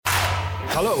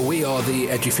Hello, we are the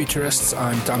Edufuturists.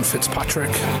 I'm Dan Fitzpatrick.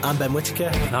 I'm Ben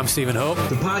Whittaker. And I'm Stephen Hope.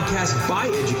 The podcast by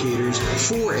educators,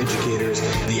 for educators,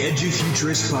 the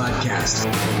Edufuturist Podcast.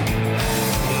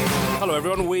 Hello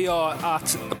everyone, we are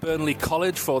at Burnley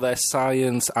College for their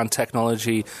Science and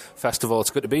Technology Festival. It's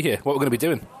good to be here. What we're going to be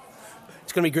doing?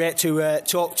 It's going to be great to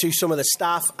talk to some of the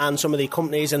staff and some of the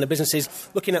companies and the businesses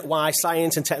looking at why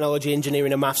science and technology,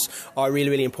 engineering and maths are really,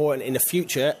 really important in the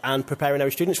future and preparing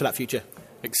our students for that future.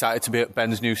 Excited to be at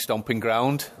Ben's new stomping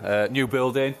ground. New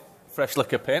building, fresh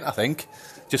lick of paint, I think.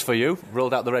 Just for you.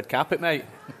 Rolled out the red carpet, mate.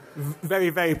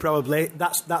 Very, very probably.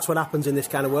 That's what happens in this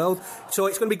kind of world. So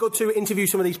it's going to be good to interview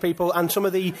some of these people, and some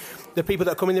of the people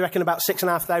that are coming. They reckon about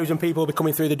 6,500 people will be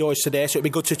coming through the doors today, so it'd be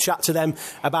good to chat to them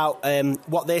about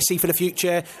what they see for the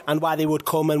future and why they would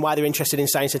come and why they're interested in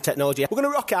science and technology. We're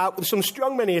going to rock out with some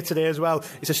strongmen here today as well.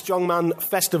 It's a strongman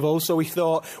festival, so we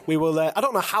thought we will... I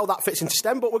don't know how that fits into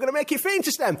STEM, but we're going to make it fit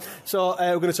into STEM. So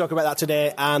we're going to talk about that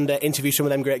today and interview some of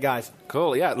them great guys.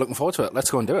 Cool, yeah, looking forward to it.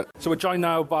 Let's go and do it. So we're joined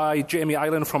now by Jamie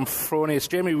Ireland from Fronius.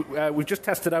 Jamie, we've just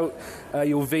tested out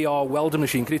your VR welding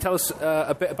machine. Can you tell us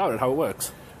a bit about it, how it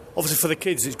works? Obviously for the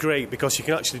kids it's great because you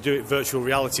can actually do it virtual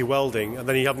reality welding, and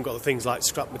then you haven't got the things like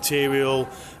scrap material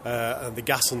and the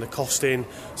gas and the costing.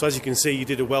 So as you can see, you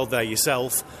did a weld there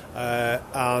yourself,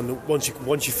 and once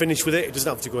you finish with it, it doesn't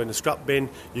have to go in the scrap bin.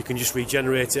 You can just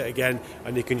regenerate it again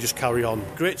and you can just carry on.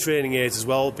 Great training aids as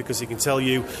well, because it can tell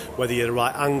you whether you're the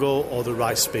right angle or the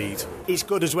right speed. It's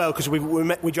good as well because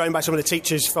we're joined by some of the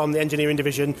teachers from the engineering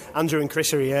division. Andrew and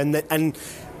Chris are here, and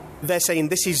they're saying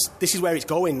this is where it's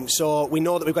going. So we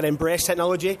know that we've got to embrace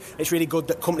technology. It's really good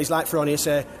that companies like Fronius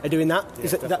are doing that. Yeah,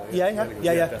 is it that? Yeah.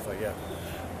 Definitely, yeah.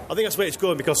 I think that's where it's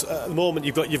going, because at the moment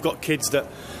you've got kids that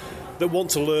want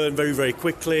to learn very, very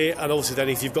quickly, and obviously then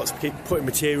if you've got to keep putting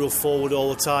material forward all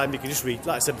the time, you can just like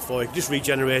I said before, you can just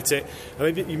regenerate it. And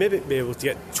maybe you may be able to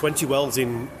get 20 welds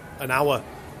in an hour,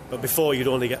 but before you'd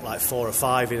only get like 4 or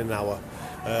 5 in an hour.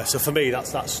 So for me,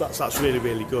 that's really,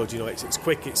 really good. You know, it's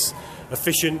quick, it's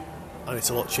efficient, and it's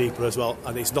a lot cheaper as well.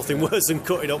 And it's nothing worse than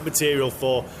cutting up material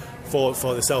for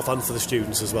yourself and for the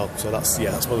students as well. So that's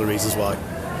one of the reasons why.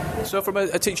 So from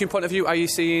a teaching point of view, are you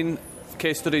seeing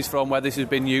case studies from where this has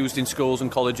been used in schools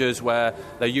and colleges where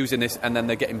they're using this and then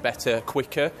they're getting better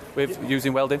quicker with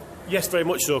using welding? Yes, very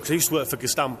much so, because I used to work for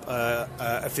Gestamp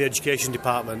at the education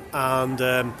department,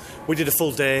 and we did a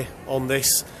full day on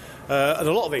this. And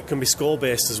a lot of it can be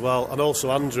school-based as well. And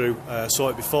also Andrew saw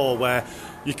it before, where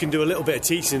you can do a little bit of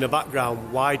teaching in the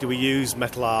background. Why do we use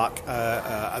metal arc,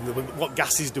 and what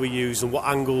gases do we use, and what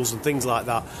angles and things like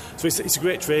that. So it's a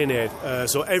great training aid.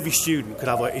 So every student could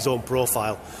have his own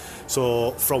profile.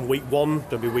 So from week 1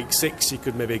 to week 6, you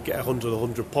could maybe get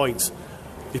 100 points.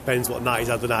 Depends what night he's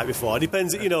had the night before. It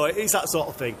depends, it's that sort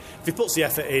of thing. If he puts the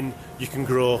effort in, you can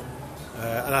grow,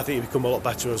 and I think you become a lot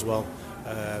better as well.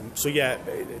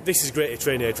 This is great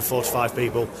training aid for 4 to 5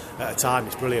 people at a time.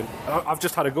 It's brilliant. I've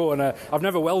just had a go, and I've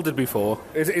never welded before.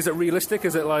 Is it realistic?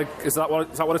 Is that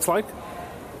what it's like?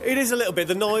 It is a little bit.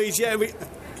 The noise,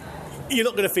 you're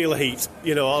not going to feel the heat.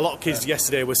 A lot of kids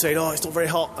yesterday were saying, "Oh, it's not very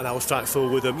hot," and I was trying to fool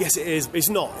with them. Yes, it is. It's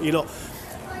not.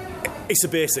 It's the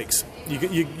basics.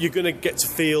 You're going to get to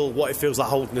feel what it feels like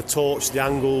holding a torch, the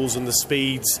angles and the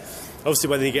speeds. Obviously,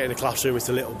 when you get in a classroom, it's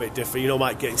a little bit different.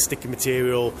 Might get sticky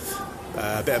material.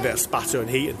 A bit of spatter and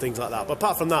heat and things like that. But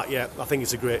apart from that, I think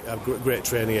it's a great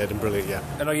training aid and brilliant,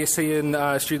 And are you seeing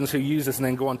students who use this and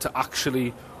then go on to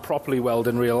actually properly weld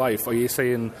in real life? Are you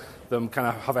seeing them kind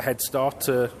of have a head start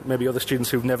to maybe other students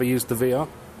who've never used the VR?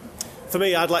 For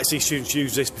me, I'd like to see students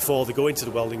use this before they go into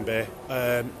the welding bay,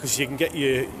 because you can get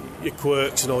your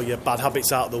quirks and all your bad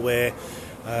habits out of the way.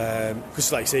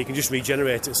 Because, like I say, you can just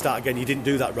regenerate it and start again. You didn't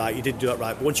do that right.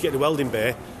 But once you get in the welding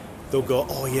bay, they'll go,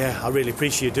 "Oh yeah, I really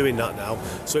appreciate you doing that now."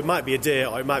 So it might be a day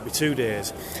or it might be 2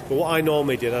 days. But what I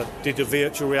normally did, I did a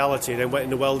virtual reality and then went in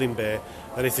the welding bay,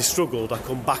 and if they struggled, I'd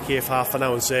come back here for half an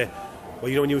hour and say,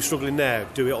 "Well, when you were struggling there,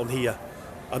 do it on here,"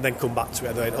 and then come back to it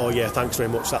and then, "Oh yeah, thanks very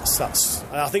much." That's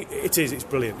and I think it's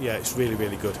brilliant. Yeah, it's really,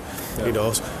 really good.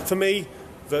 For me,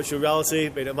 virtual reality,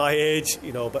 being at my age,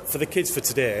 but for the kids for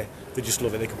today, they just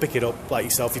love it. They can pick it up like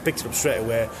yourself. You picked it up straight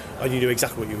away and you knew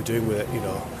exactly what you were doing with it,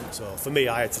 So for me,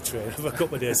 I had to train for a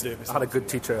couple of days to do it myself. I had a good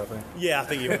teacher, I think. Yeah, I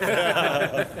think you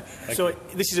would. So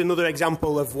this is another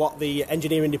example of what the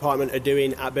engineering department are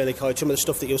doing at Burnley College. Some of the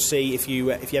stuff that you'll see if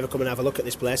you ever come and have a look at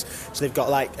this place. So they've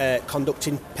got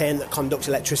conducting paint that conducts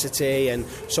electricity, and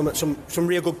some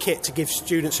real good kit to give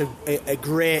students a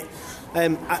great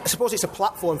I suppose it's a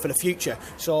platform for the future.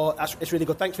 So it's really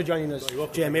good. Thanks for joining us,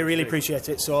 Jamie. Really appreciate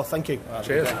it. So thank you.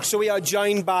 Cheers. So we are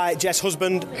joined by Jess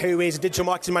Husband, who is a digital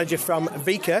marketing manager from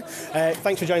Vika.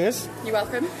 Thanks for joining us. You're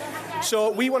welcome.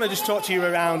 So we want to just talk to you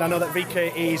around. I know that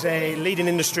Vika is a leading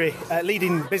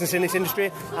business in this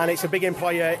industry, and it's a big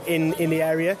employer in the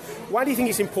area. Why do you think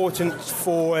it's important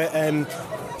for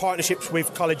partnerships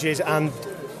with colleges and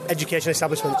education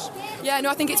establishments? Yeah, no,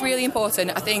 I think it's really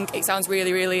important. I think it sounds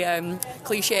really, really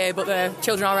cliche, but the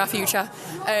children are our future.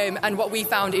 And what we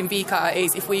found in Vika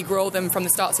is if we grow them from the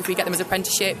start, so if we get them as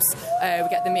apprenticeships, we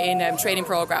get them in training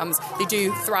programmes, they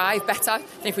do thrive better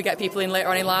than if we get people in later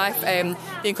on in life.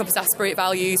 They encompass our Spirit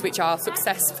values, which are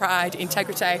success, pride,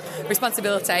 integrity,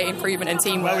 responsibility, improvement and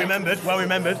teamwork. Well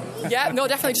remembered. Yeah, no,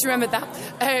 definitely just remembered that.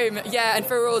 And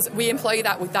for us, we employ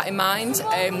that with that in mind.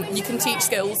 You can teach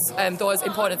skills, those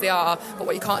important as they are, but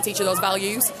what you can't teach are those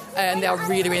values, and they are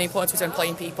really, really important to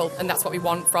employing people, and that's what we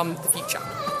want from the future.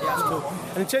 Yeah, that's cool.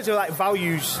 And in terms of like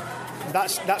values,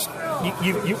 that's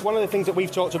you one of the things that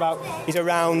we've talked about is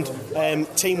around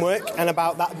teamwork and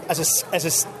about that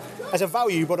as a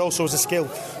value, but also as a skill.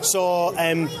 So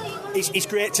it's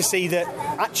great to see that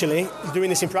actually doing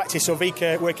this in practice. So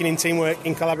Vika working in teamwork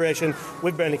in collaboration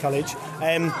with Burnley College.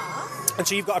 And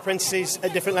so you've got apprentices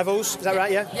at different levels, is that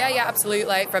right, yeah? Yeah,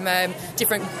 absolutely. From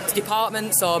different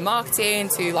departments, so marketing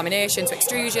to lamination to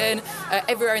extrusion.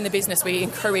 Everywhere in the business we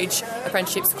encourage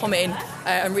apprenticeships to come in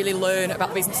and really learn about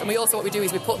the business. And what we do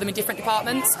is we put them in different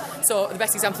departments. So the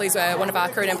best example is one of our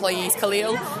current employees,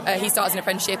 Khalil. He started as an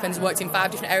apprenticeship and has worked in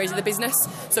 5 different areas of the business.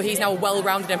 So he's now a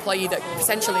well-rounded employee that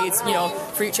potentially is,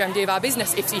 future MD of our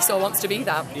business if he so wants to be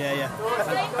that. Yeah.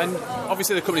 And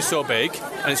obviously the company's so big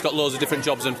and it's got loads of different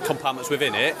jobs and compartments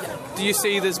within it. Do you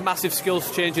see there's massive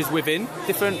skills changes within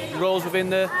different roles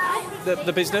within the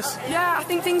business? Yeah, I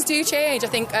think things do change. I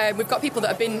think we've got people that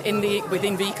have been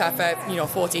within Vika for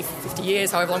 40, 50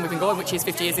 years, however long we've been going, which is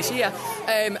 50 years this year.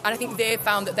 And I think they've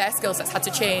found that their skill sets had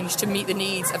to change to meet the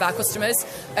needs of our customers.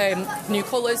 New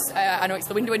colours. I know it's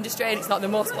the window industry and it's not the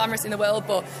most glamorous in the world,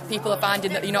 but people are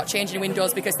finding that you're not changing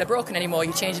windows because they're broken anymore.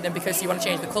 You're changing them because you want to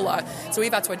change the colour. So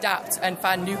we've had to adapt and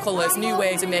find new colours, new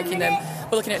ways of making them.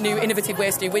 We're looking at new innovative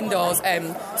ways to do windows,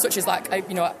 such as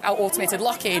automated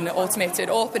locking, automated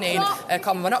opening,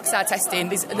 carbon monoxide testing.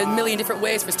 There's a million different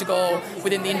ways for us to go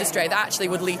within the industry that actually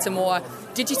would lead to more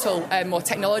digital, more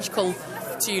technological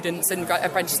students and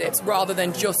apprenticeships rather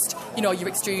than just your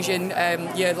extrusion,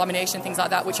 your lamination, things like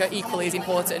that, which are equally as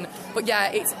important. But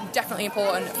yeah, it's definitely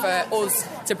important for us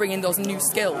to bring in those new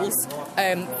skills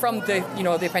from the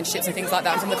the apprenticeships and things like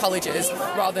that, and from the colleges,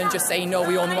 rather than just saying no,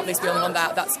 we only want this, we only want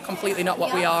that. That's completely not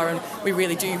what we are, and we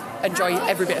really do enjoy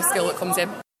every bit of skill that comes in.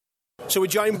 So we're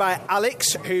joined by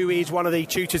Alex, who is one of the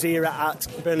tutors here at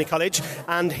Burnley College,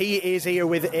 and he is here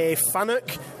with a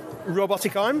Fanuc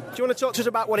robotic arm. Do you want to talk to us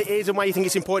about what it is and why you think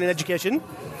it's important in education?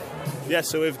 Yeah,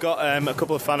 so we've got a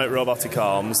couple of Fanuc robotic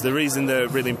arms. The reason they're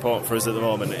really important for us at the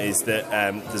moment is that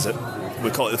we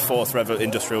call it the fourth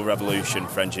industrial revolution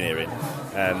for engineering.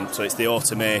 So it's the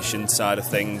automation side of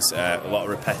things. A lot of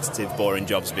repetitive, boring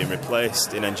jobs are being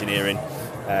replaced in engineering.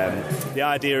 The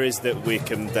idea is that we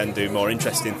can then do more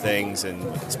interesting things and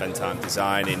we can spend time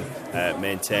designing,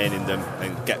 maintaining them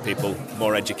and get people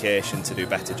more education to do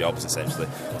better jobs, essentially.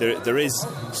 There is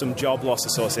some job loss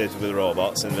associated with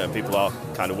robots and people are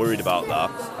kind of worried about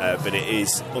that, but it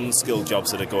is unskilled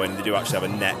jobs that are going. They do actually have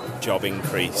a net job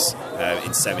increase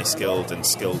in semi-skilled and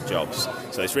skilled jobs.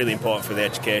 So it's really important for the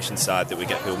education side that we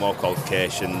get people more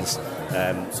qualifications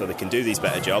so they can do these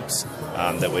better jobs,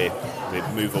 and that we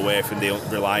move away from the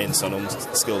reliance on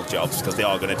unskilled jobs, because they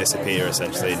are going to disappear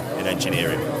essentially in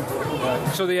engineering.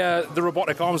 So the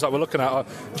robotic arms that we're looking at,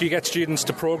 do you get students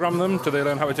to program them? Do they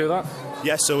learn how to do that?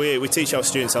 Yes, so we teach our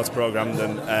students how to program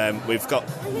them. We've got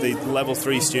the level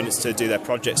 3 students to do their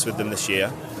projects with them this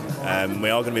year. We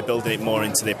are going to be building it more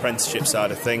into the apprenticeship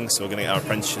side of things, so we're going to get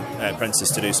our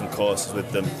apprentices to do some courses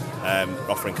with them,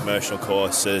 offering commercial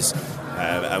courses,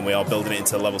 and we are building it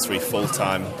into the level 3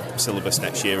 full-time syllabus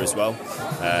next year as well.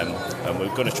 And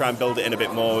we're going to try and build it in a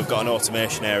bit more. We've got an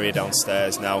automation area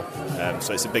downstairs now,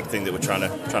 so it's a big thing that we're trying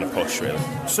to push, really.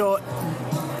 So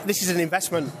this is an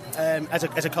investment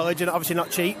as a college, and obviously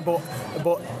not cheap, but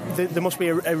there must be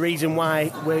a reason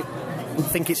why we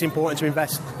think it's important to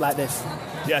invest like this.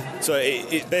 Yeah, so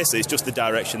it basically it's just the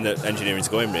direction that engineering's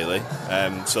going, really.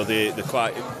 So there are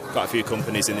quite a few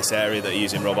companies in this area that are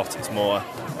using robotics more.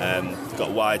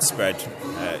 Got widespread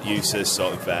uses.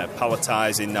 Sort of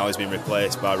palletising now has been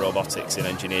replaced by robotics in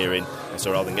engineering.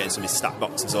 So rather than getting somebody stack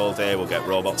boxes all day, we'll get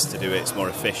robots to do it. It's more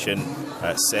efficient,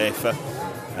 safer.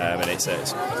 and it's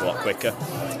a lot quicker.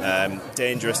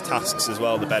 Dangerous tasks as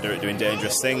well, they're better at doing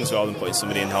dangerous things rather than putting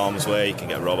somebody in harm's way. You can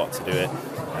get a robot to do it.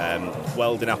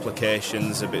 Welding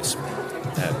applications, a bit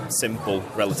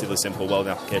relatively simple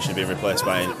welding application being replaced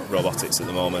by robotics at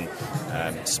the moment.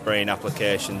 Spraying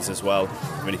applications as well.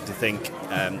 I mean, if you think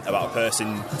about a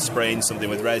person spraying something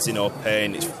with resin or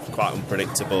paint, it's quite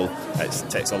unpredictable. It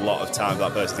takes a lot of time for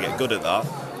that person to get good at that.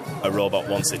 A robot,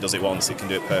 once it does it once, it can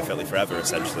do it perfectly forever,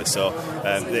 essentially. So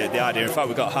the idea, in fact,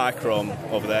 we've got Hychrome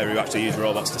over there who actually use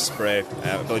robots to spray,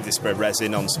 I believe they spray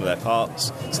resin on some of their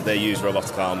parts, so they use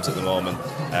robotic arms at the moment.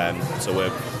 So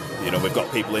we've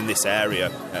got people in this area,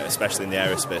 especially in the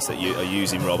aerospace, that are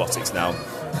using robotics now.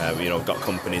 We've got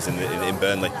companies in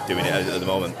Burnley doing it at the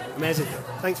moment. Amazing.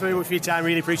 Thanks very much for your time.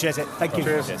 Really appreciate it. Thank you.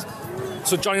 Cheers.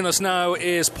 So joining us now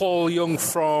is Paul Young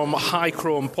from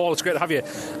Hychrome. Paul, it's great to have you.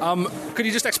 Could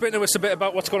you just explain to us a bit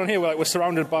about what's going on here? We're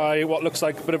surrounded by what looks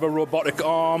like a bit of a robotic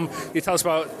arm. Can you tell us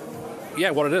about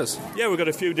what it is? Yeah, we've got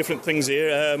a few different things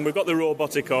here. We've got the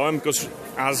robotic arm, because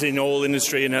as in all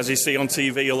industry and as you see on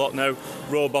TV a lot now,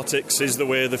 robotics is the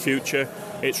way of the future.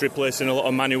 It's replacing a lot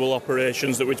of manual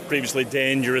operations that were previously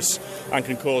dangerous and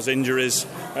can cause injuries,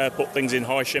 put things in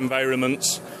harsh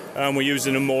environments. And we're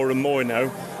using them more and more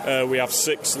now. We have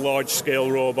 6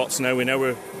 large-scale robots now in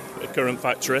our current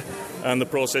factory, and the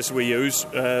process we use,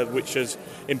 which has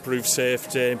improved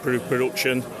safety, improved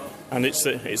production, and it's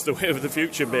the way of the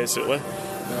future, basically.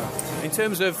 In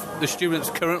terms of the students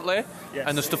currently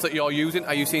and the stuff that you're using,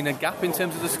 are you seeing a gap in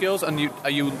terms of the skills? And are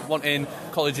you wanting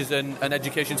colleges and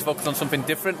education to focus on something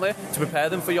differently to prepare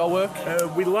them for your work?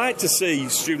 We like to see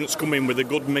students come in with a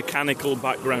good mechanical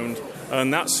background,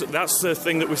 and that's the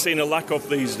thing that we're seeing a lack of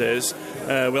these days.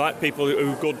 We like people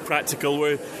who are good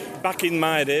practical. Back in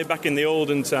my day, back in the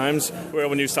olden times, where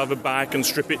everyone used to have a bike and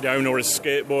strip it down, or a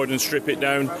skateboard and strip it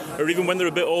down, or even when they're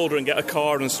a bit older and get a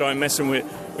car and start messing with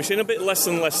it, we're seeing a bit less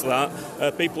and less of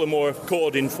that. People are more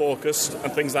coding focused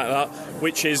and things like that,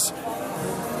 which is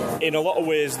in a lot of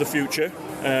ways the future.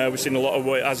 We're seeing a lot of,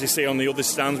 as you see on the other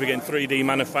stands, we're getting 3D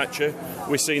manufacture.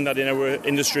 We're seeing that in our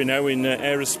industry now, in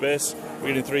aerospace.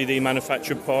 We're getting 3D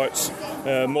manufactured parts.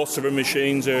 Most of our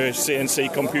machines are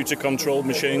CNC computer controlled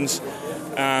machines.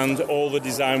 And all the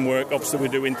design work, obviously we're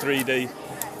doing 3D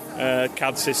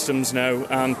CAD systems now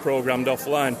and programmed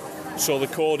offline. So the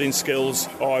coding skills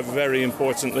are very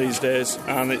important these days,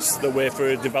 and it's the way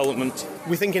for development.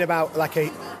 We're thinking about like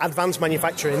a advanced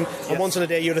manufacturing, and once in a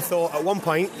day you'd have thought at one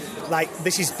point, like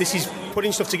this is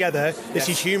putting stuff together, this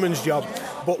is humans' job,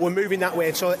 but we're moving that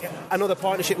way. So another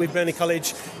partnership with Burnley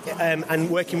College and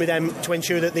working with them to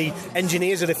ensure that the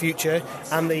engineers of the future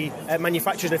and the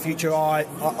manufacturers of the future are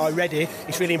ready.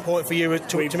 It's really important for you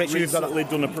to make sure you've got that. We've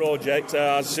done a project.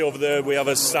 As you see over there, we have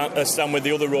a stand with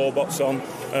the other robots on.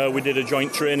 We did a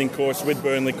joint training course with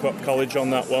Burnley College on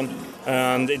that one,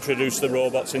 and introduced the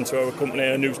robots into our company,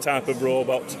 a new type of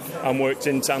robot, and worked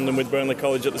in tandem with Burnley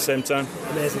College at the same time.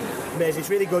 Amazing. It's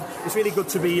really good. It's really good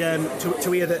to be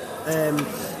to hear that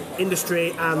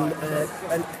industry and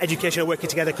education are working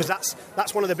together, because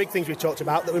that's one of the big things we've talked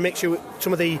about. That we make sure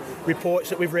some of the reports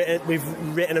that we've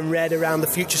written and read around the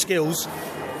future skills,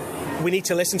 we need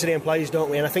to listen to the employees,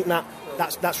 don't we? And I think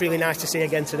that's really nice to see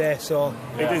again today. So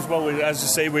it is. Well, as I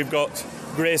say, we've got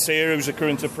Grace here, who's a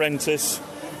current apprentice.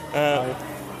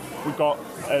 We've got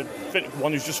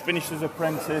one who's just finished as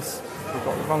apprentice. We've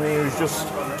got one here who's just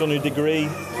done a degree.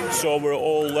 So we're at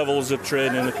all levels of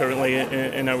training currently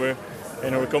in our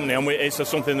company, and it's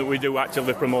something that we do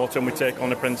actively promote, and we take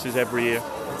on apprentices every year.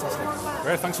 Fantastic.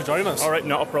 Great, thanks for joining us. All right,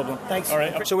 not a problem. Thanks. All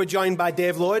right. So we're joined by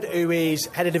Dave Lloyd, who is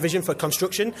Head of Division for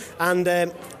Construction, and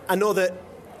I know that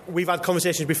we've had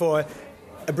conversations before.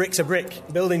 A brick's a brick,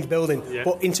 building's building. Yeah.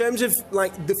 But in terms of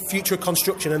like the future of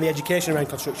construction and the education around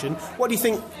construction, what do you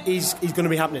think is going to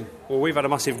be happening? Well, we've had a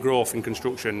massive growth in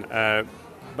construction,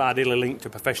 ideally linked to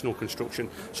professional construction.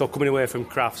 So coming away from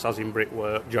crafts, as in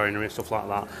brickwork, joinery, stuff like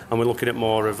that, and we're looking at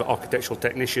more of architectural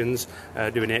technicians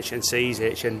doing HNCs,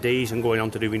 HNDs, and going on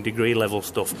to doing degree level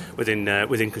stuff within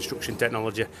construction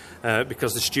technology,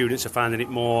 because the students are finding it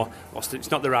more. It's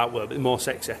not the right word, but more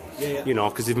sexy. Yeah. You know,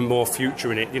 because there's more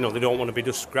future in it. You know, they don't want to be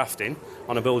just grafting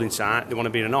on a building site. They want to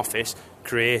be in an office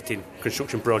creating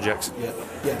construction projects.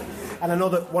 Yeah. And I know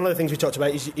that one of the things we talked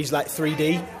about is like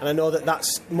 3D, and I know that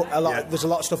that's a lot. Yeah. There's a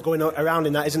lot of stuff going around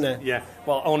in that, isn't there? Yeah.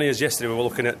 Well, only as yesterday we were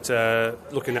looking at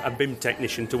a BIM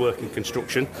technician to work in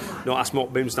construction. Don't ask me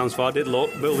what BIM stands for. I did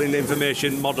look. Building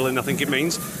Information Modelling, I think it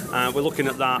means. We're looking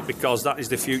at that because that is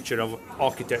the future of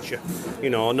architecture.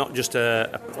 You know, not just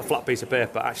a flat piece of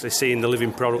paper, actually seeing the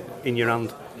living product in your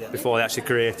hand before they actually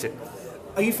create it.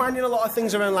 Are you finding a lot of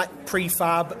things around like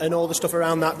prefab and all the stuff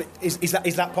around that? Is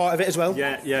that part of it as well?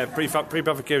 Yeah.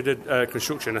 Prefabricated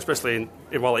construction, especially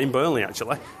in Burnley,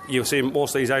 actually. You'll see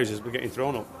most of these houses were getting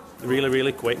thrown up really,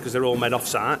 really quick because they're all made off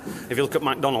site. If you look at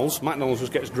McDonald's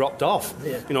just gets dropped off.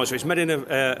 Yeah. So it's made in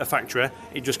a factory.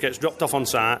 It just gets dropped off on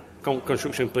site.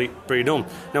 Construction pre-done.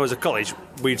 Now, as a college,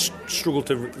 we'd struggle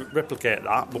to replicate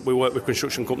that, but we work with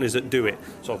construction companies that do it.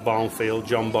 So Barnfield,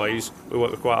 John Boyes, we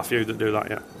work with quite a few that do that.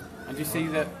 Yeah. And do you see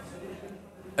that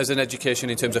as an education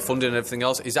in terms of funding and everything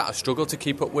else, is that a struggle to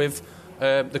keep up with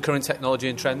the current technology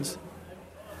and trends?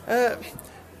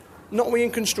 Not we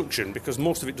in construction, because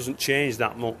most of it doesn't change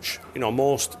that much.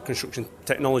 Most construction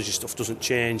technology stuff doesn't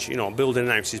change. Building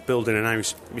a house is building a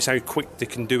house. It's how quick they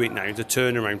can do it now, the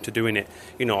turnaround to doing it.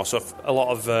 So a lot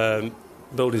of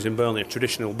buildings in Burnley are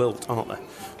traditional built, aren't they?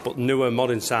 But newer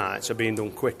modern sites are being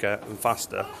done quicker and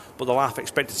faster, but the life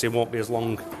expectancy won't be as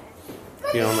long.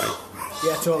 You know what I mean?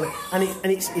 Yeah, totally.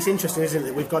 And it's interesting, isn't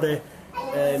it? We've got to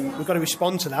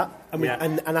respond to that,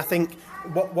 and I think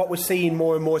what we're seeing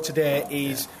more and more today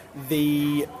is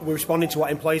we're responding to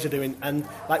what employers are doing, and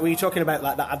like we were talking about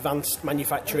like that advanced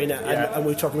manufacturing, and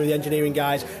we were talking with the engineering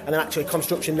guys, and then actually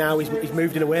construction now is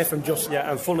moving away from just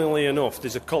and funnily enough,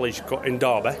 there's a college in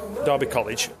Derby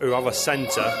College, who have a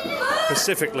centre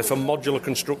specifically for modular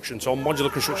construction. So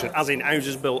modular construction, as in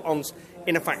houses built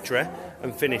in a factory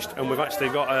and finished, and we've actually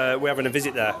got we're having a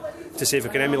visit there to see if we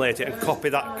can emulate it and copy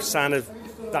that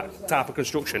type of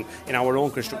construction in our own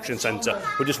construction centre.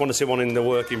 We just want to see one in the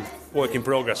work in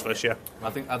progress first, yeah. I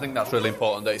think that's really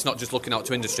important, that it's not just looking out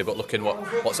to industry, but looking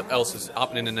what else is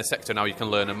happening in the sector now. You can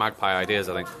learn and magpie ideas,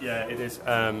 I think. Yeah, it is.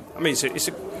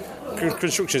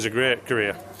 Construction is a great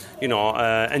career.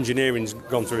 Engineering's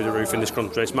gone through the roof in this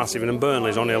country. It's massive, and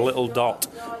Burnley's only a little dot,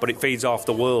 but it feeds off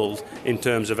the world in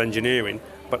terms of engineering,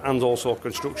 and also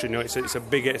construction. It's a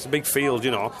big field.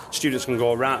 Students can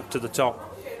go right up to the top.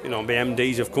 Be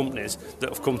MDs of companies that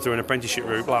have come through an apprenticeship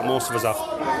route, like most of us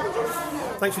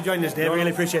have. Thanks for joining us, Dave. Really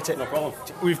appreciate it. No problem.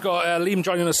 We've got Liam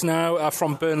joining us now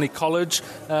from Burnley College.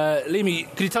 Liam,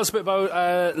 could you tell us a bit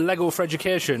about Lego for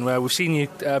Education, where we've seen you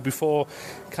before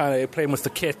kind of playing with the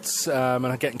kits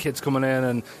and getting kids coming in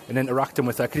and interacting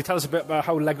with that. Could you tell us a bit about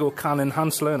how Lego can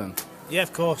enhance learning? Yeah,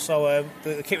 of course. So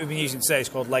the kit we've been using today is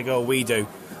called Lego We Do,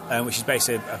 which is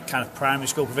basically a kind of primary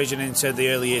school provision into the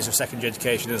early years of secondary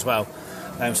education as well.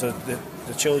 So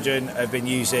the children have been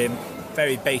using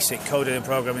very basic coding and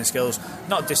programming skills,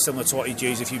 not dissimilar to what you'd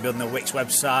use if you're building a Wix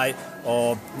website,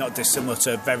 or not dissimilar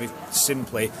to very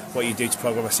simply what you do to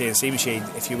program a CNC machine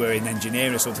if you were in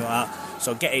engineering or something like that.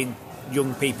 So getting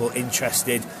young people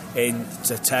interested in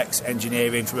tech,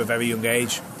 engineering from a very young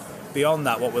age. Beyond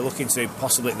that, what we're looking to do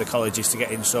possibly at the college is to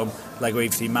get in some Lego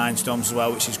EV3 Mindstorms as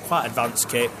well, which is quite advanced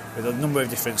kit with a number of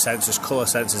different sensors, colour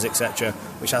sensors, etc.,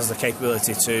 which has the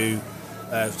capability to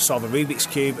solve a Rubik's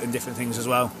Cube and different things as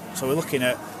well. So we're looking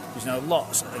at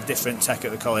lots of different tech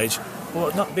at the college,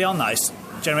 but not beyond that, it's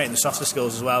generating the softer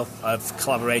skills as well of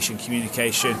collaboration,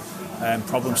 communication,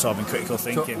 problem solving, critical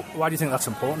thinking. So why do you think that's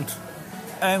important?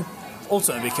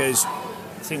 Ultimately because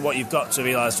I think what you've got to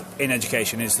realise in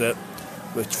education is that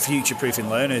we're future-proofing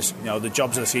learners. The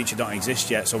jobs of the future don't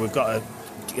exist yet, so we've got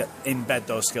to embed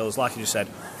those skills, like you just said,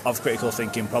 of critical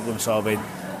thinking, problem solving,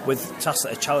 with tasks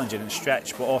that are challenging and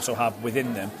stretch, but also have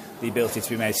within them the ability to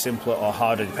be made simpler or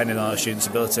harder depending on a student's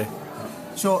ability.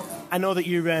 So I know that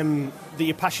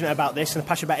you're passionate about this and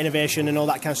passionate about innovation and all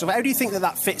that kind of stuff. How do you think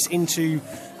that fits into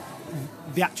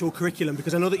the actual curriculum?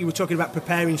 Because I know that you were talking about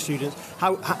preparing students.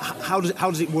 How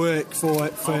does it work for?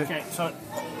 Okay, so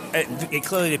it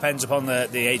clearly depends upon the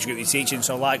age group you're teaching.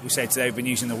 So like we said today, we've been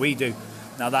using the We Do.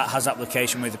 Now that has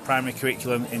application with the primary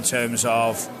curriculum in terms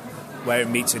of where it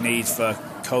meets a need for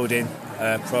coding,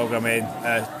 programming,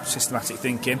 systematic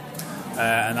thinking,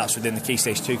 and that's within the Key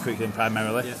Stage 2 curriculum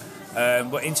primarily. Yeah.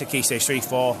 But into Key Stage 3,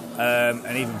 4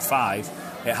 and even 5,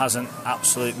 it has an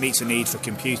absolute meets a need for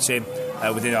computing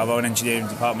within our own engineering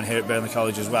department here at Burnley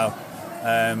College as well.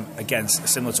 Again,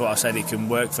 similar to what I said, it can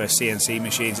work for CNC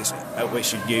machines,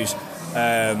 which you'd use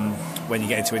when you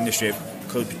get into industry.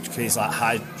 Companies like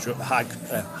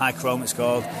High Chrome, it's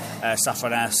called,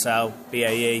 Safran Aircell,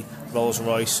 BAE,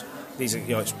 Rolls-Royce. These are,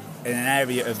 it's in an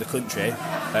area of the country,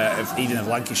 even of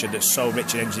Lancashire, that's so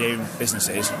rich in engineering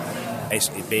businesses.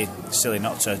 It'd be silly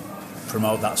not to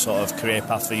promote that sort of career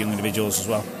path for young individuals as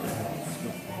well.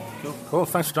 Cool.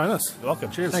 Thanks for joining us. You're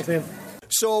welcome. Cheers. Thanks, Liam.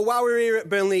 So while we're here at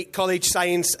Burnley College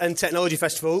Science and Technology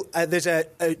Festival, there's a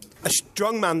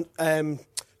strongman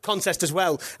contest as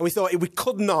well, and we thought we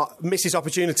could not miss this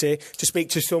opportunity to speak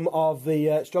to some of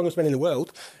the strongest men in the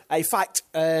world. In fact,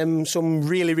 some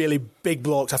really, really big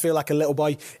blokes. I feel like a little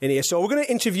boy in here. So we're going to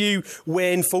interview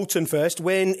Wayne Fulton first.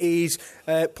 Wayne is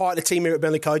part of the team here at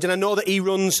Burnley College, and I know that he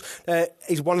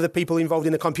is one of the people involved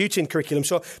in the computing curriculum.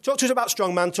 So talk to us about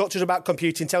Strongman, talk to us about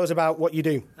computing, tell us about what you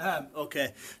do.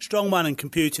 OK. Strongman and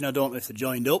computing, I don't know if they're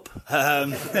joined up.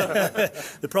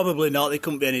 They're probably not. They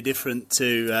couldn't be any different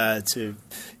to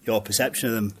your perception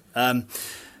of them.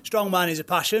 Strongman is a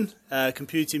passion.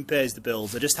 Computing pays the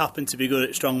bills. I just happen to be good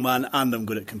at Strongman and I'm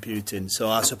good at computing, so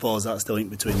I suppose that's the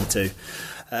link between the two.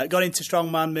 Got into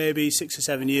Strongman maybe 6 or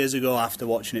 7 years ago after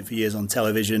watching it for years on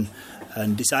television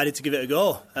and decided to give it a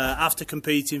go. After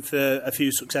competing for a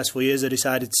few successful years, I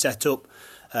decided to set up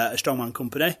a Strongman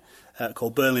company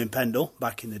called Burnley and Pendle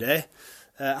back in the day.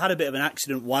 Had a bit of an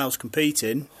accident whilst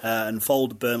competing and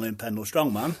folded Burnley and Pendle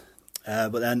Strongman.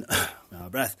 But then, out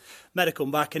of breath, made a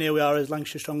comeback, and here we are as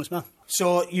Lancashire's strongest man.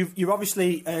 So you're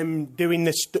obviously doing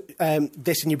this, and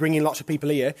you're bringing lots of people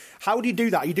here. How do you do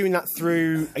that? Are you doing that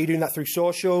through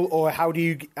social, or how do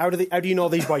you know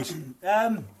these boys?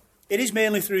 It is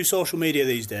mainly through social media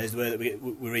these days, the way that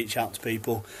we reach out to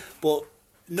people. But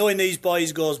knowing these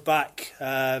boys goes back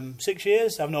 6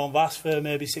 years. I've known Vass for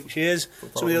maybe 6 years.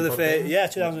 Some of the other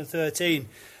 2013.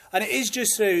 And it is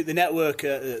just through the network,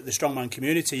 the Strongman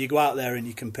community. You go out there and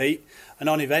you compete. And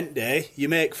on event day, you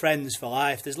make friends for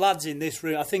life. There's lads in this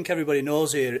room. I think everybody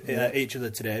knows each other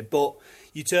today. But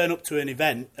you turn up to an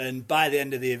event, and by the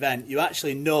end of the event, you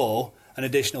actually know an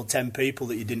additional 10 people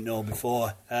that you didn't know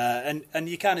before. And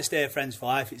you kind of stay friends for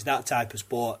life. It's that type of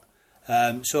sport.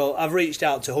 So I've reached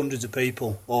out to hundreds of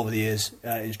people over the years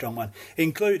in Strongman,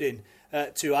 including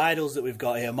two idols that we've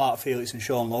got here, Mark Felix and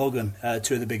Sean Logan,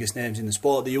 two of the biggest names in the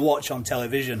sport that you watch on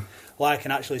television. Well, I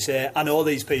can actually say, I know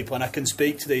these people and I can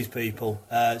speak to these people.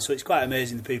 So it's quite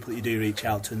amazing the people that you do reach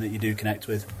out to and that you do connect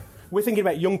with. We're thinking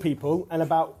about young people and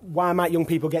about why might young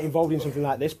people get involved in something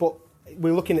like this, but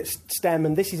we're looking at STEM,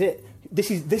 and this is it. This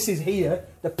is here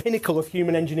the pinnacle of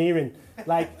human engineering.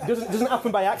 Like, it doesn't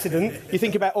happen by accident. You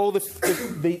think about all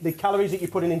the calories that you're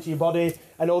putting into your body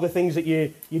and all the things that you're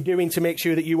doing to make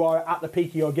sure that you are at the peak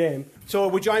of your game. So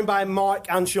we're joined by Mark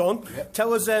and Sean. Yep.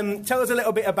 Tell us a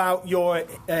little bit about your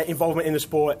involvement in the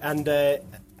sport and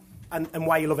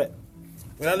why you love it.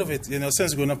 Well, I love it.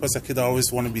 Since growing up as a kid, I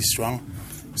always want to be strong.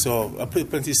 So I played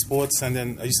plenty of sports, and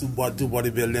then I used to do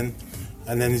bodybuilding,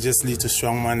 and then it just led to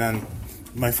strongman. And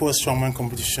my first strongman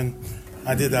competition,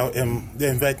 I did. They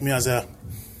invited me as a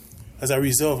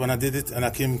reserve, and I did it, and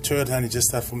I came third, and it just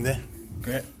started from there.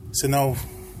 Great. So now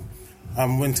I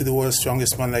went to the world's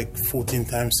strongest man like 14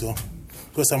 times, so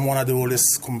because I'm one of the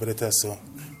oldest competitors, so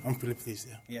I'm pretty pleased.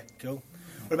 Yeah, cool.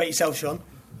 What about yourself, Sean?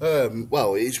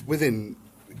 Well,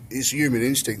 it's human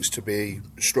instincts to be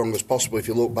as strong as possible. If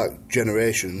you look back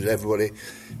generations, everybody,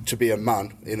 to be a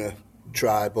man in a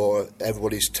tribe, or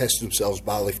everybody's tested themselves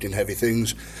by lifting heavy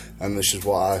things, and this is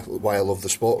why I love the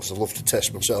sport, because I love to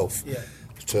test myself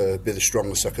to be the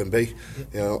strongest I can be.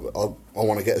 I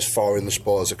want to get as far in the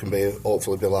sport as I can be,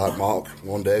 hopefully be like Mark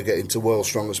one day, get into world's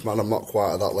strongest man. I'm not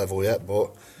quite at that level yet,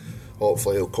 but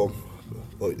hopefully it'll come.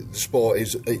 But the sport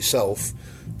itself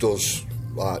does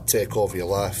take over your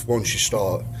life. Once you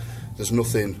start, there's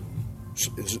nothing.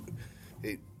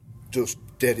 It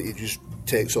just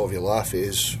takes over your life.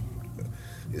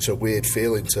 It's a weird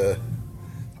feeling to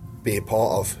be a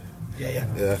part of.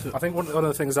 Yeah. I think one of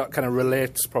the things that kind of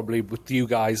relates probably with you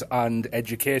guys and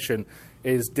education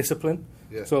is discipline.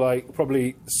 Yeah. So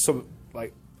probably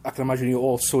I can imagine you're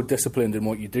all so disciplined in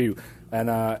what you do, and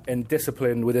in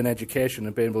discipline within education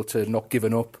and being able to not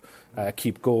giving up,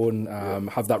 keep going,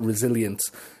 have that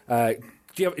resilience. Do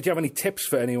you have any tips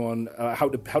for anyone how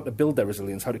to build their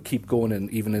resilience, how to keep going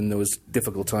even in those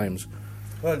difficult times?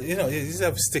 Well, you just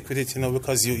have to stick with it,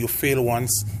 because you fail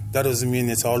once, that doesn't mean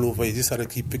it's all over. You just have to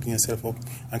keep picking yourself up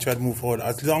and try to move forward.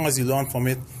 As long as you learn from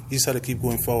it, you just have to keep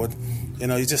going forward.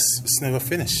 It's never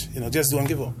finish. Just don't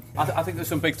give up. I think there's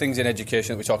some big things in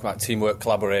education that we talk about: teamwork,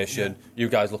 collaboration. You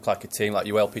guys look like a team, like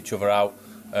you help each other out,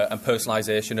 and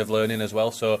personalisation of learning as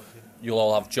well. So you'll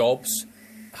all have jobs.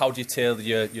 How do you tailor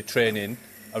your training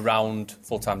around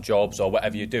full-time jobs or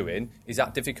whatever you're doing? Is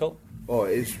that difficult? Oh,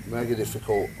 it is mega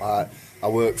difficult. I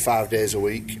work 5 days a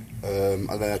week, and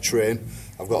then I train.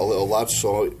 I've got a little lad,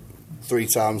 so 4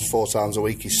 times a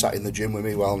week he's sat in the gym with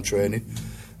me while I'm training.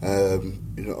 You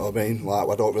know what I mean?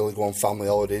 I don't really go on family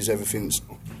holidays. Everything's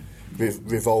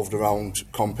revolved around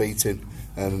competing.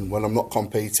 And when I'm not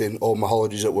competing, all my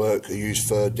holidays at work are used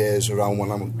for days around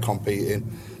when I'm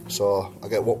competing. So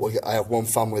I have one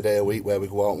family day a week where we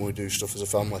go out and we do stuff as a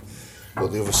family. but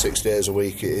the other 6 days a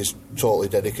week it is totally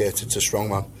dedicated to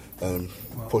strongman and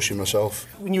pushing myself.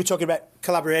 When you were talking about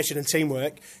collaboration and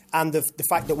teamwork, and the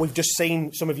fact that we've just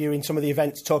seen some of you in some of the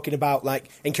events talking about like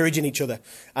encouraging each other,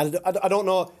 and I don't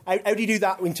know how do you do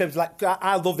that in terms of like,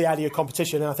 I love the idea of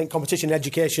competition, and I think competition in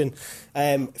education,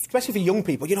 especially for young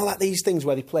people, you know, like these things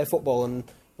where they play football and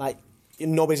like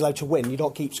nobody's allowed to win, you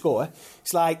don't keep score.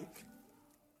 It's like,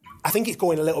 I think it's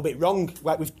going a little bit wrong.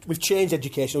 Like we've changed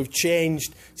education, we've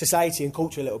changed society and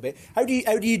culture a little bit. How do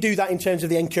you do that in terms of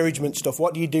the encouragement stuff?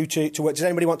 What do you do to work? Does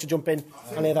anybody want to jump in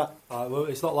on any of that? Well,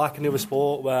 it's not like any other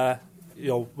sport where, you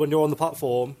know, when you're on the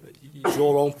platform, it's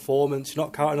your own performance. You're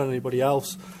not counting on anybody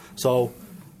else. So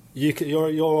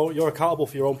you're accountable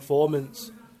for your own performance.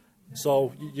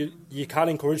 So you can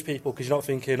encourage people because you're not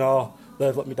thinking, oh,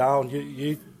 they've let me down.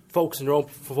 You focus on your own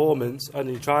performance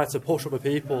and you try to push other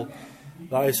people.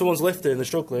 Like if someone's lifting and they're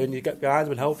struggling, you get behind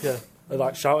them and help you, and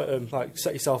like shout at them, like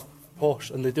set yourself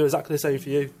push, and they do exactly the same for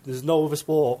you. There's no other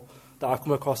sport that I've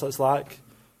come across that's like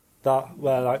that,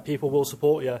 where like people will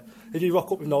support you. If you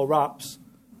rock up with no wraps,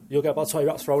 you'll get about 20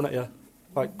 wraps thrown at you.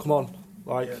 Like, come on,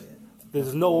 like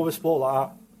there's no other sport like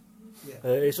that.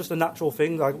 It's just a natural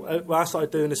thing. Like when I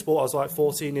started doing this sport, I was like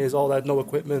 14 years old. I had no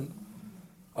equipment.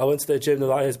 I went to the gym, they're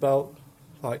like, here's belt,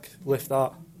 like lift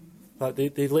that. Like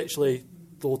they literally.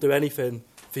 They'll do anything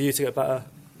for you to get better.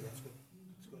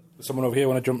 Someone over here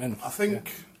want to jump in? I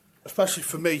think, especially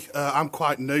for me, I'm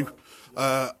quite new.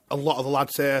 A lot of the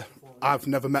lads here I've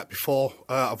never met before.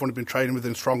 I've only been training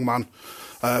within Strongman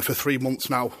for 3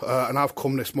 months now, and I've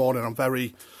come this morning. I'm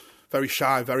very, very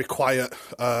shy, very quiet,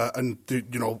 and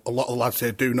you know, a lot of the lads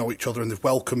here do know each other, and they've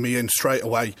welcomed me in straight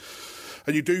away.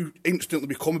 And you do instantly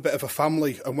become a bit of a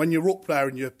family. And when you're up there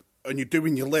and you're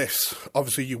doing your lifts,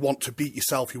 obviously you want to beat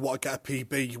yourself, you want to get a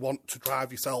PB, you want to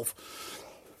drive yourself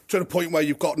to the point where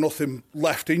you've got nothing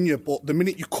left in you. But the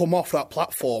minute you come off that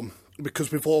platform,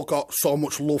 because we've all got so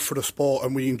much love for the sport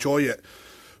and we enjoy it,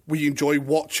 we enjoy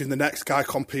watching the next guy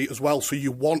compete as well. So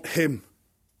you want him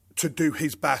to do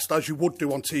his best, as you would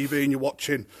do on TV, and you're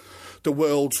watching the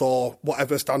Worlds or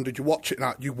whatever standard you're watching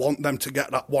at, you want them to get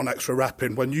that one extra rep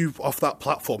in. When you're off that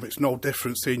platform, it's no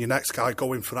different seeing your next guy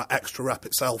going for that extra rep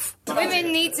itself.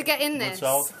 Women need to get in this.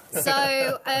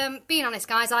 So, being honest,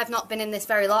 guys, I've not been in this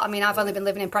very long. I mean, I've only been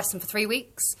living in Preston for 3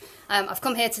 weeks. I've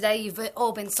come here today. You've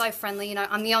all been so friendly. You know,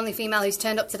 I'm the only female who's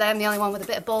turned up today. I'm the only one with a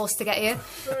bit of balls to get here.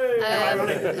 I know.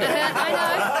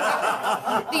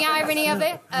 The irony of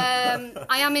it.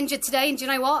 I am injured today, and do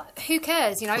you know what? Who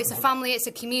cares? You know, it's a family, it's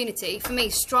a community. For me,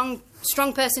 strong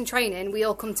person training, we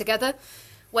all come together.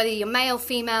 Whether you're male,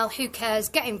 female, who cares?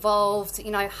 Get involved,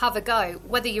 you know, have a go.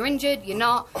 Whether you're injured, you're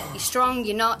not, you're strong,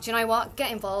 you're not, do you know what?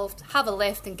 Get involved, have a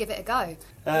lift and give it a go.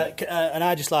 And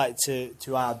I'd just like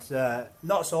to add,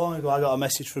 not so long ago I got a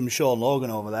message from Sean Logan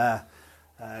over there,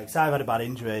 because I've had a bad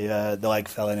injury, the leg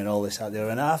fell in and all this out there,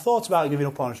 and I thought about giving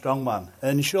up on a strongman,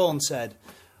 and Sean said,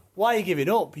 why are you giving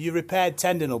up? Your repaired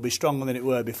tendon will be stronger than it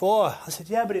were before. I said,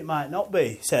 yeah, but it might not be.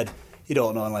 He said, you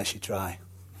don't know unless you try.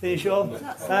 See you, Sean?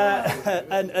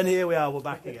 And here we are, we're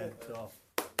back again. So,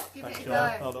 thanks, Sean.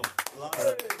 Well done.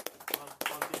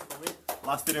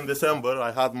 Last year in December,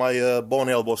 I had my bone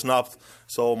elbow snapped,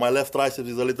 so my left tricep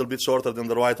is a little bit shorter than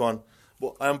the right one.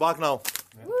 But I'm back now,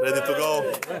 ready to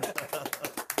go.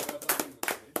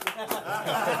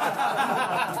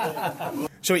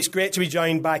 So it's great to be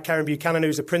joined by Karen Buchanan,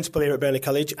 who's the principal here at Burnley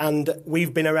College, and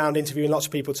we've been around interviewing lots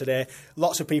of people today,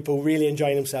 lots of people really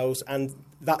enjoying themselves, and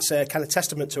that's a kind of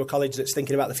testament to a college that's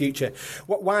thinking about the future.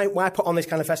 Why put on this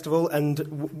kind of festival,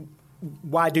 and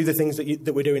why do the things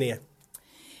that we're doing here?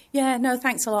 Yeah, no,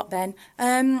 thanks a lot, Ben.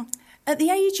 At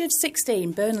the age of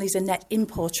 16, Burnley's a net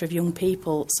importer of young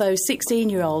people. So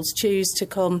 16-year-olds choose to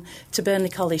come to Burnley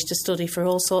College to study for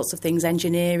all sorts of things,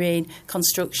 engineering,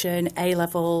 construction,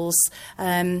 A-levels.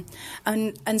 And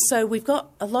so we've got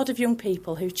a lot of young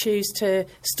people who choose to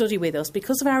study with us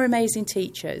because of our amazing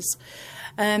teachers.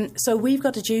 So we've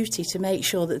got a duty to make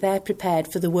sure that they're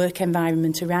prepared for the work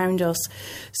environment around us.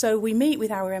 So we meet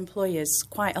with our employers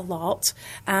quite a lot,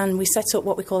 and we set up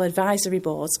what we call advisory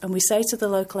boards, and we say to the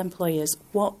local employers,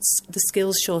 what's the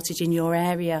skills shortage in your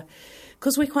area?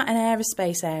 Because we're quite an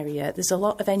aerospace area, there's a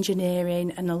lot of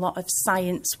engineering and a lot of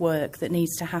science work that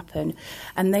needs to happen,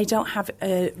 and they don't have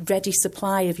a ready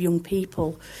supply of young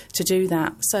people to do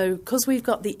that. So because we've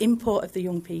got the import of the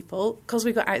young people, because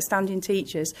we've got outstanding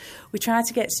teachers, we try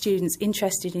to get students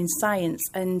interested in science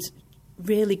and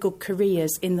really good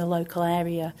careers in the local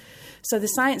area. So the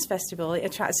Science Festival, it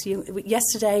attracts you.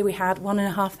 Yesterday we had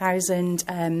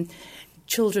 1,500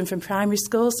 children from primary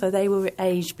school, so they were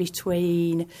aged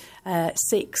between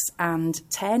 6 and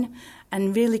 10,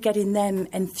 and really getting them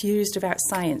enthused about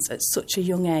science at such a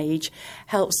young age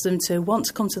helps them to want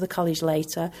to come to the college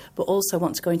later, but also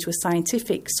want to go into a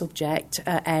scientific subject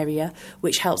area,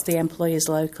 which helps the employers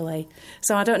locally.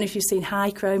 So I don't know if you've seen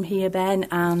Highcrome here, Ben,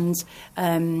 and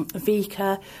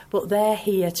Vika, but they're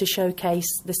here to showcase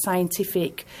the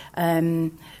scientific, what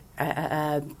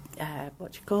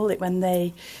do you call it, when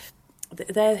they're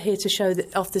here to show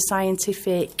off the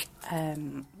scientific...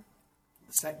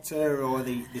 sector or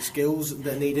the skills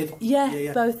that are needed?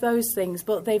 Yeah, both those things.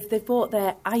 But they've bought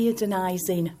their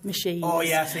iodinizing machines. Oh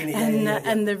yeah, I've seen it.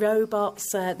 And the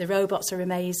robots are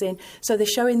amazing. So they're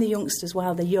showing the youngsters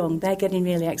while they're young. They're getting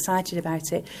really excited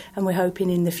about it, and we're hoping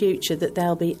in the future that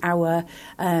they'll be our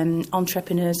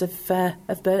entrepreneurs of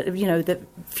the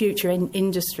future in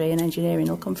industry and engineering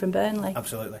will come from Burnley.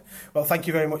 Absolutely. Well, thank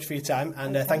you very much for your time,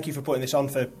 and thank you for putting this on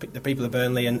for the people of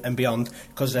Burnley and beyond,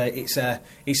 because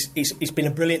it's been a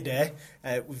brilliant day.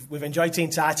 We've enjoyed Teen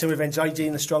Titan, we've enjoyed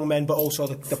Dean the Strongmen, but also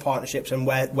the partnerships and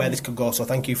where this could go. So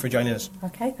thank you for joining us.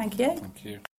 Okay, thank you. Thank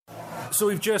you. So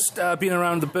we've just been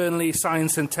around the Burnley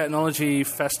Science and Technology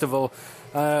Festival.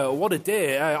 What a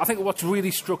day. I think what's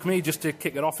really struck me, just to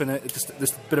kick it off in just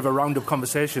this bit of a round-up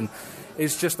conversation,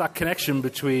 is just that connection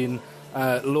between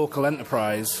local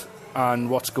enterprise and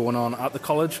what's going on at the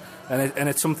college. And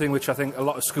it's something which I think a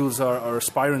lot of schools are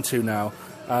aspiring to now.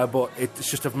 But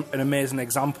it's just an amazing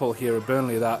example here at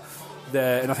Burnley that,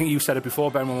 and I think you said it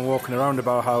before, Ben, when we were walking around,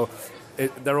 about how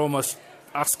they're almost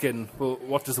asking, well,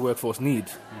 what does the workforce need?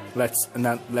 Let's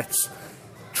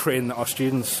train our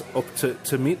students up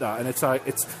to meet that. And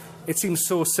it seems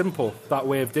so simple, that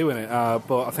way of doing it,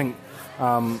 but I think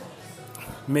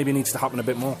maybe it needs to happen a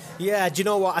bit more. Yeah, do you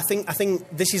know what? I think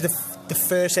this is the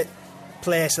first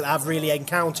place that I've really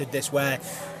encountered this, where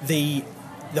the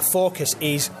focus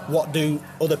is what do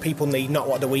other people need, not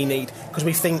what do we need. Because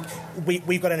we think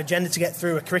we've got an agenda to get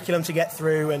through, a curriculum to get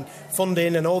through, and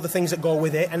funding and all the things that go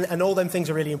with it, and all them things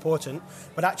are really important.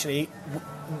 But actually,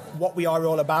 what we are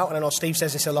all about, and I know Steve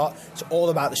says this a lot, it's all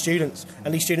about the students,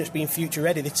 and these students being future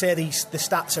ready. They say the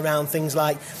stats around things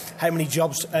like how many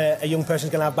jobs a young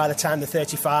person's going to have by the time they're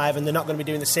 35, and they're not going to be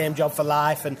doing the same job for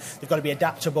life, and they've got to be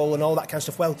adaptable and all that kind of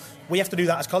stuff. Well, we have to do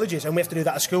that as colleges, and we have to do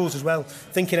that as schools as well,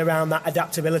 thinking around that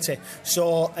adaptability.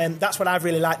 So that's what I've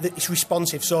really liked. It's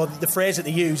responsive. So the phrase that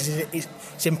they use is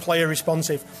it's employer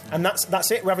responsive, and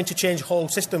that's it. We're having to change whole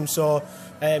systems. So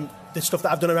the stuff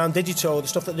that I've done around digital, the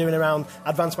stuff that they're doing around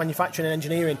advanced manufacturing and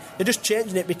engineering, they're just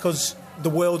changing it because the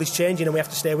world is changing and we have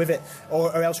to stay with it,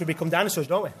 or else we become dinosaurs,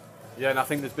 don't we? Yeah, and I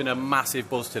think there's been a massive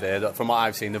buzz today that, from what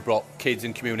I've seen, they've brought kids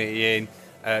and community in,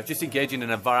 just engaging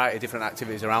in a variety of different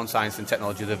activities around science and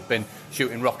technology. They've been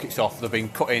shooting rockets off, they've been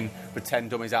cutting pretend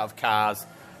dummies out of cars.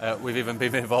 We've even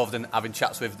been involved in having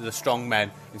chats with the strong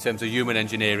men in terms of human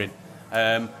engineering.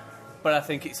 But I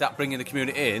think it's that bringing the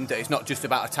community in, that it's not just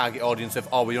about a target audience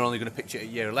of, we're only going to pitch it at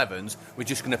year 11s. We're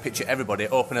just going to pitch it everybody,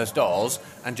 open those doors,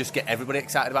 and just get everybody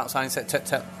excited about science and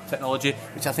technology,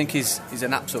 which I think is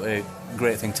an absolutely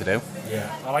great thing to do.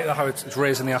 Yeah, I like how it's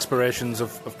raising the aspirations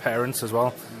of parents as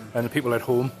well, and the people at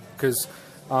home, because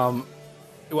I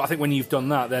think when you've done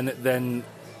that, then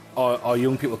our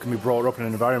young people can be brought up in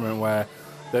an environment where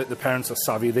the parents are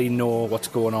savvy. They know what's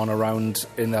going on around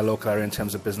in their local area in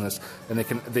terms of business, and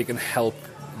they can help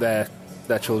their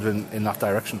children in that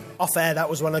direction. Off air, that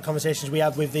was one of the conversations we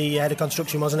had with the head of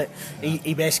construction, wasn't it?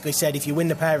 He basically said, if you win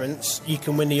the parents, you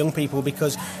can win the young people,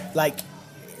 because, like,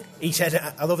 he said,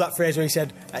 I love that phrase where he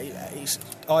said, it's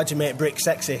hard to make brick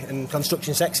sexy and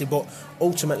construction sexy, but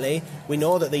ultimately we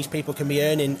know that these people can be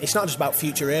earning. It's not just about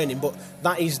future earning, but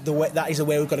that is the way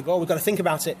we've got to go. We've got to think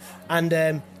about it,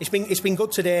 and it's been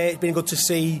good today. It's been good to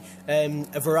see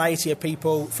a variety of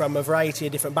people from a variety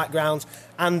of different backgrounds,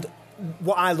 and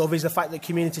what I love is the fact that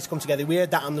communities come together. We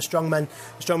heard that on the Strongmen.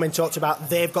 The Strongmen talked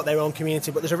about they've got their own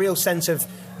community, but there's a real sense of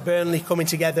Burnley coming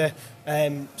together,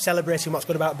 celebrating what's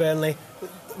good about Burnley.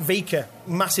 Vika,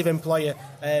 massive employer,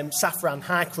 Safran,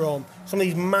 Highcrome, some of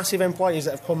these massive employers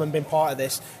that have come and been part of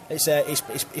this.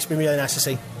 It's been really nice to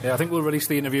see. Yeah, I think we'll release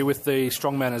the interview with the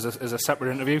Strongmen as a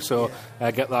separate interview, so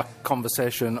get that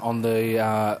conversation on the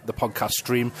podcast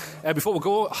stream. Before we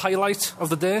go, highlight of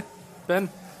the day, Ben?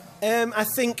 I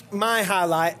think my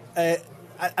highlight, I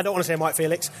don't want to say Mike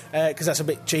Felix, because that's a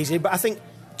bit cheesy, but I think,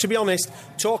 to be honest,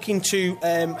 talking to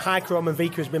Highcrome and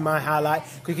Vika has been my highlight,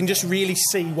 because you can just really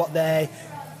see what their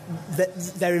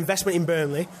investment in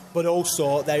Burnley, but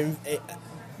also they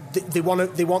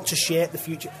want to shape the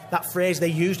future. That phrase they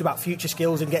used about future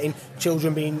skills and getting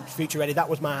children being future ready, that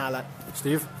was my highlight.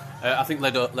 Steve? I think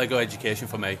Lego education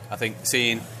for me. I think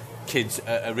seeing kids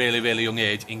at a really, really young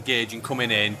age engaging,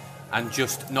 coming in, and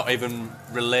just not even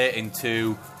relating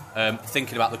to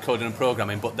thinking about the coding and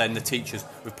programming, but then the teachers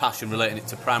with passion relating it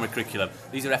to primary curriculum.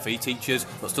 These are FE teachers,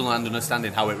 but still not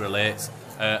understanding how it relates.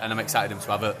 And I'm excited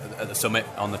to have it at the summit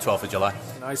on the 12th of July.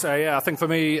 Nice. I think for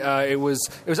me it was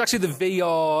actually the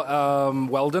VR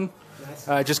Weldon,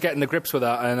 just getting the grips with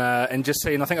that and just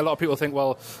seeing. I think a lot of people think,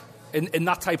 well, in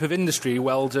that type of industry,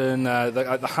 Weldon,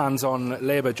 the hands-on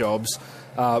labour jobs,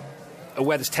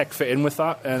 where does tech fit in with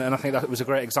that? And I think that was a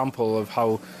great example of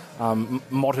how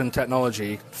modern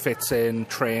technology fits in,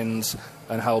 trains,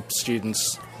 and helps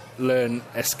students learn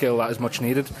a skill that is much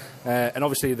needed. And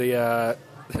obviously the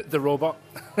robot.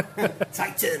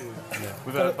 Titan.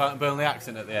 With a Burnley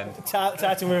accent at the end.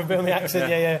 Titan with a Burnley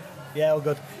accent, yeah, all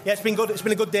good. Yeah, it's been good. It's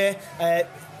been a good day.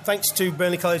 Thanks to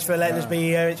Burnley College for letting us be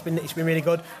here. It's been really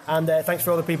good. And thanks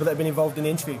for all the people that have been involved in the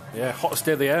interview. Yeah, hottest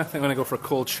day of the year. I think I'm going to go for a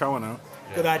cold shower now.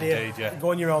 Good idea. Indeed, yeah.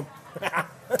 Go on your own.